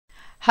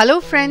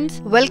Hello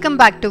friends, welcome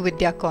back to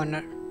Vidya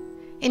Corner.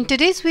 In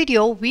today's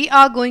video, we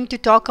are going to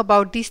talk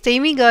about the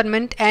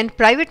semi-government and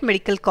private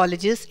medical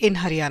colleges in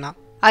Haryana.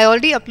 I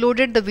already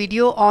uploaded the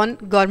video on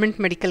government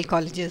medical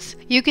colleges.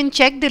 You can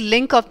check the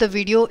link of the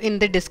video in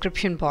the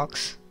description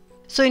box.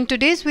 So in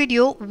today's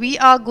video, we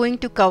are going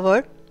to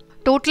cover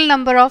total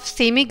number of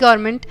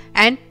semi-government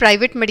and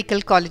private medical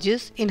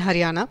colleges in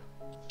Haryana,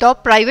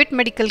 top private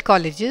medical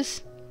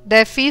colleges,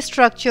 their fee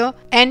structure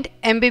and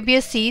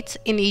MBBS seats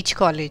in each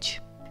college,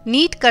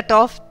 NEET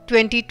Cutoff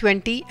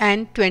 2020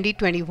 and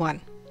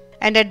 2021.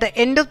 And at the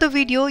end of the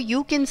video,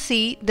 you can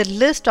see the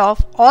list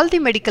of all the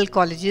medical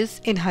colleges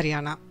in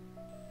Haryana.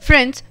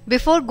 Friends,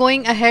 before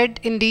going ahead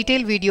in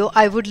detailed video,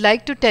 I would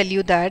like to tell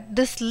you that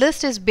this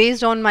list is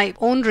based on my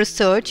own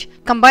research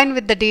combined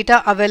with the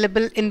data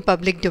available in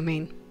public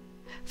domain.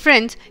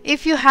 Friends,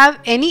 if you have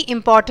any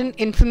important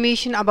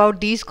information about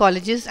these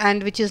colleges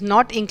and which is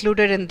not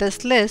included in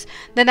this list,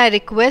 then I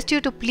request you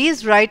to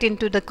please write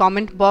into the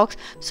comment box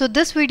so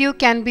this video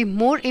can be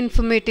more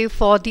informative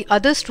for the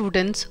other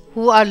students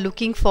who are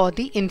looking for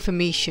the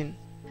information.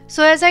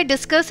 So as I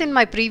discussed in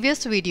my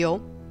previous video,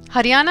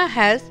 Haryana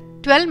has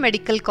 12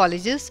 medical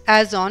colleges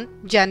as on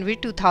January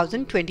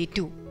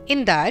 2022.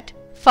 In that,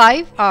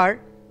 5 are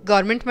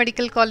government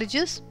medical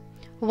colleges,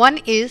 1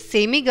 is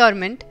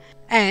semi-government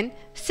and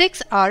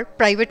 6 are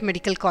private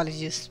medical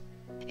colleges.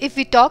 If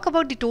we talk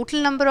about the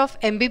total number of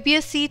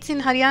MBBS seats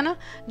in Haryana,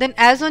 then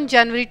as on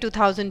January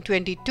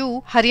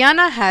 2022,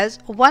 Haryana has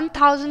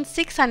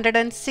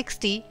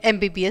 1660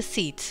 MBBS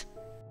seats.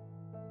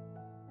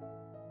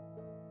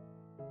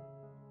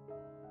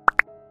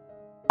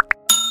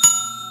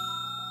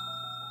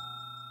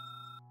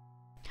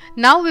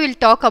 Now we will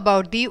talk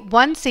about the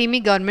one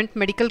semi-government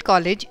medical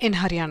college in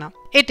Haryana.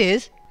 It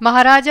is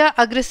Maharaja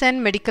Agrasen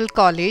Medical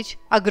College,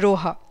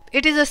 Agroha.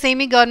 It is a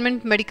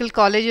semi-government medical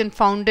college and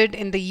founded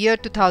in the year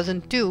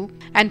 2002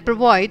 and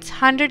provides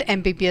 100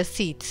 MBBS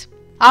seats.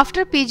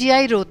 After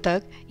PGIMS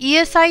Rohtak,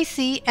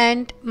 ESIC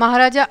and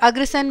Maharaja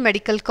Agrasen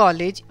Medical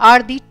College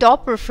are the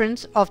top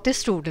preference of the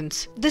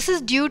students. This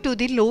is due to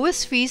the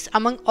lowest fees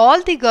among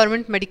all the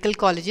government medical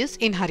colleges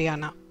in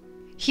Haryana.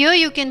 Here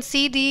you can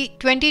see the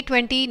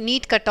 2020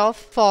 NEET cutoff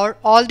for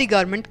all the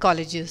government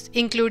colleges,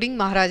 including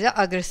Maharaja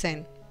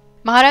Agrasen.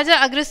 Maharaja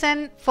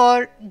Agrasen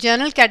for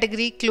general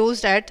category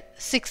closed at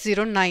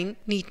 609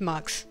 NEET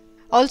marks.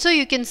 Also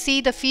you can see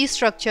the fee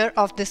structure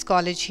of this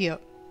college here.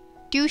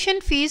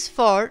 Tuition fees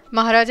for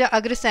Maharaja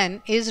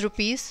Agrasen is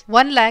rupees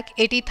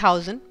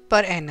 1,80,000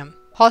 per annum.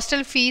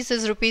 Hostel fees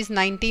is rupees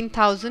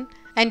 19,000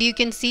 and you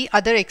can see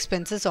other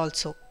expenses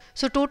also.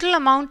 So total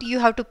amount you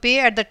have to pay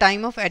at the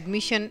time of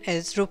admission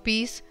is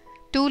rupees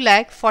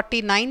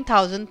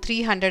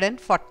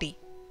 2,49,340.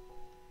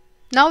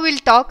 Now we'll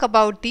talk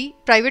about the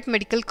private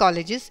medical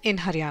colleges in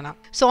Haryana.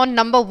 So on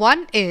number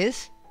 1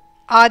 is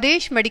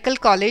Adesh Medical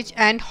College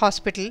and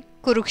Hospital,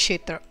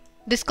 Kurukshetra.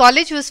 This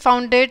college was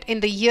founded in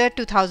the year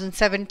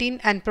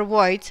 2017 and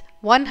provides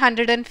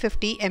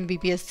 150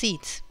 MBBS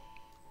seats.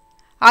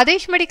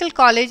 Adesh Medical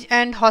College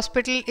and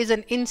Hospital is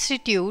an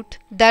institute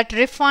that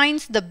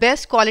refines the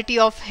best quality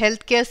of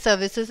healthcare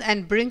services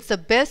and brings the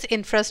best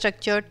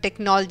infrastructure,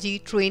 technology,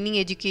 training,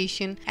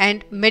 education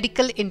and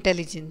medical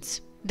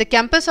intelligence. The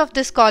campus of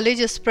this college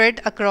is spread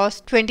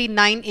across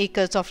 29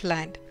 acres of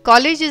land.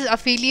 College is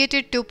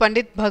affiliated to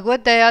Pandit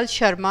Bhagwat Dayal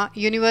Sharma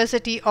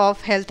University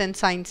of Health and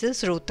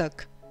Sciences,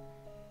 Rohtak.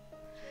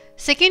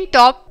 Second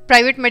top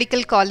private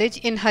medical college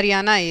in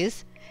Haryana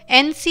is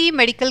NC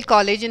Medical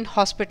College and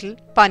Hospital,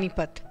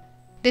 Panipat.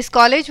 This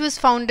college was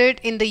founded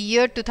in the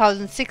year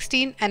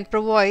 2016 and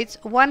provides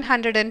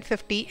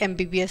 150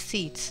 MBBS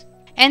seats.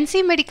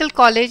 NC Medical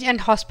College and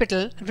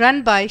Hospital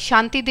run by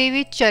Shanti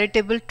Devi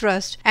Charitable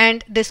Trust,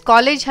 and this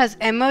college has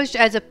emerged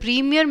as a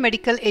premier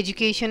medical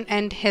education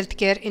and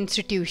healthcare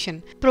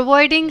institution,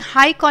 providing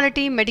high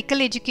quality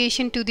medical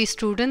education to the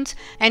students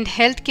and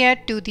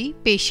healthcare to the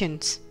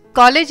patients.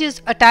 College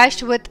is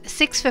attached with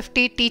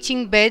 650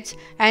 teaching beds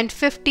and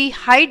 50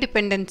 high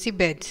dependency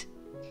beds.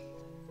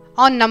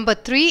 On number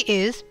 3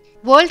 is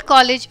World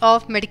College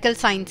of Medical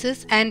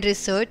Sciences and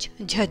Research,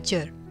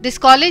 Jhajjar. This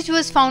college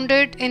was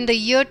founded in the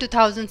year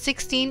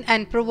 2016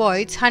 and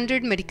provides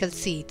 100 medical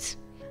seats.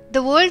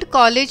 The World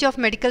College of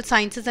Medical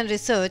Sciences and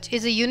Research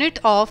is a unit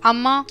of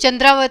Amma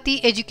Chandravati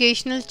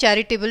Educational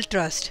Charitable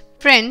Trust.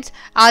 Friends,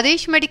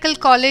 Adesh Medical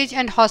College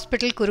and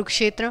Hospital,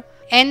 Kurukshetra,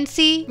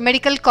 NC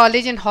Medical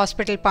College and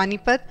Hospital,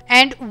 Panipat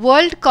and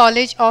World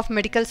College of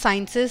Medical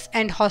Sciences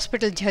and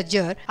Hospital,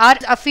 Jhajjar are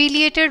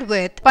affiliated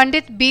with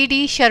Pandit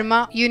B.D.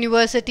 Sharma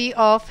University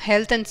of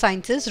Health and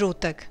Sciences,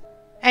 Rohtak.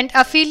 And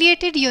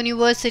affiliated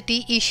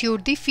university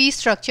issued the fee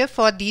structure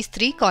for these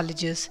 3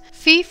 colleges.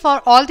 Fee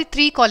for all the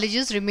 3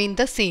 colleges remain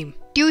the same.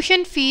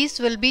 Tuition fees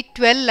will be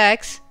 12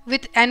 lakhs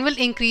with annual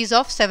increase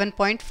of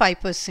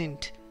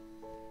 7.5%.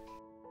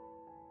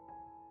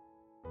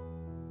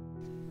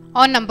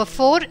 On number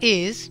 4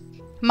 is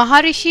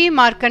Maharishi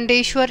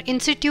Markandeshwar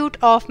Institute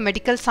of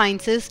Medical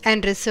Sciences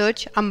and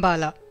Research,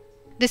 Ambala.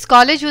 This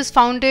college was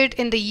founded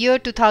in the year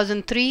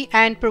 2003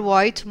 and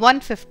provides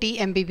 150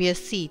 MBBS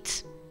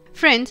seats.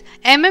 Friends,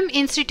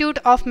 Institute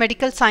of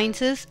Medical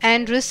Sciences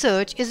and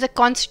Research is a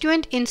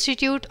constituent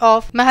institute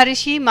of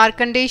Maharishi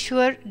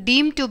Markandeshwar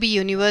deemed to be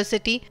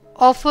university,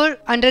 offer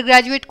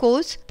undergraduate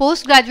course,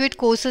 postgraduate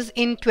courses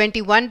in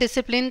 21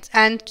 disciplines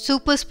and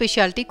super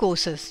specialty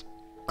courses.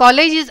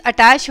 College is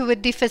attached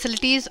with the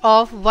facilities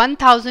of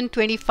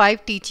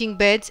 1025 teaching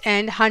beds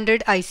and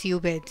 100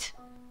 ICU beds.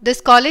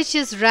 This college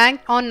is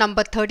ranked on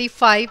number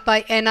 35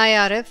 by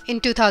NIRF in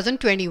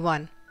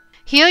 2021.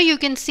 Here you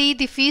can see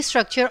the fee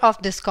structure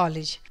of this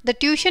college. The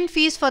tuition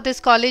fees for this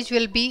college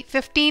will be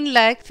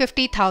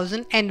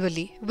 15,50,000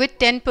 annually with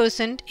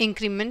 10%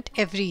 increment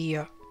every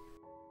year.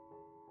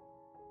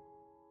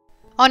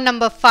 On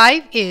number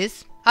 5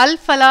 is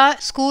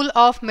AlFalah School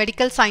of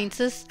Medical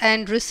Sciences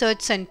and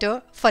Research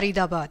Center,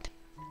 Faridabad.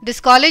 This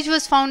college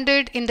was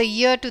founded in the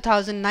year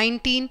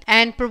 2019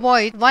 and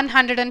provides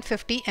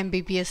 150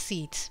 MBBS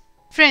seats.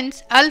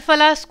 Friends,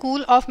 AlFalah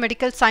School of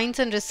Medical Science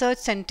and Research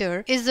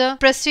Center is a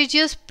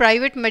prestigious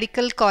private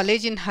medical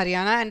college in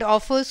Haryana and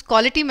offers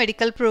quality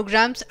medical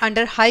programs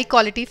under high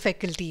quality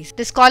faculties.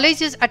 This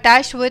college is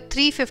attached with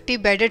 350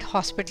 bedded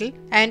hospital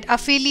and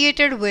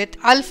affiliated with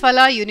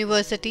AlFalah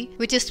University,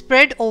 which is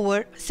spread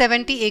over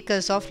 70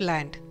 acres of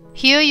land.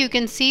 Here you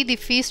can see the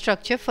fee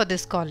structure for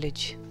this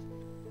college.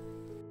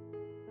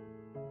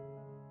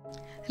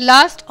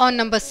 Last, on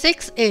number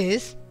 6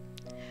 is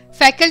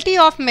Faculty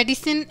of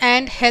Medicine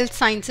and Health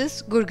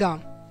Sciences,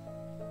 Gurgaon.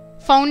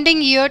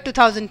 Founding year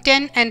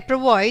 2010 and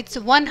provides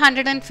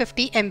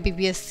 150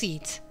 MBBS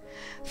seats.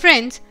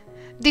 Friends,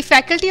 the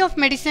Faculty of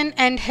Medicine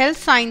and Health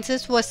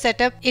Sciences was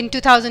set up in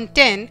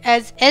 2010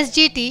 as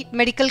SGT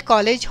Medical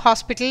College,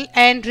 Hospital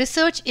and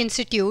Research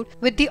Institute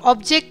with the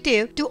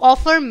objective to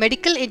offer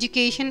medical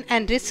education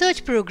and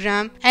research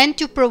program and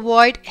to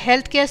provide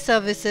healthcare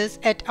services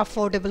at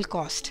affordable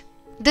cost.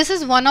 This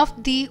is one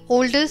of the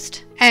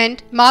oldest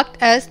and marked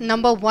as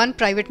number 1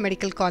 private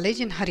medical college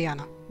in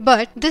Haryana.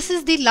 But this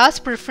is the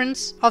last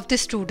preference of the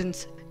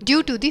students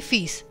due to the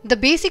fees. The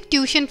basic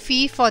tuition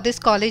fee for this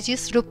college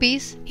is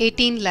rupees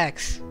 18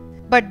 lakhs.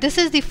 But this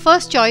is the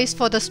first choice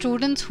for the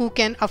students who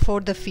can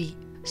afford the fee.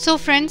 So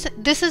friends,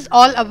 this is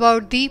all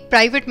about the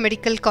private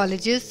medical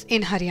colleges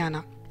in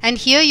Haryana. And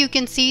here you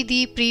can see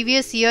the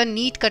previous year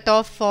NEET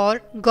cutoff for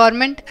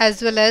government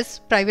as well as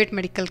private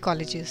medical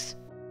colleges.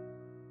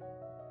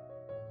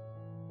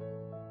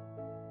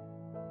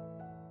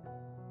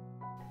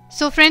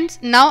 So friends,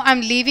 now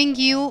I'm leaving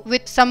you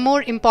with some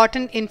more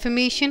important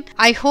information.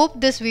 I hope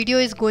this video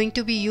is going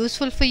to be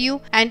useful for you,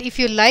 and if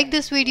you like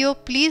this video,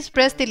 please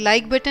press the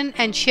like button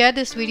and share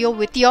this video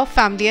with your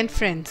family and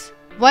friends.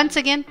 Once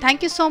again,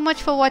 thank you so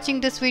much for watching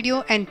this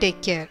video and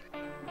take care.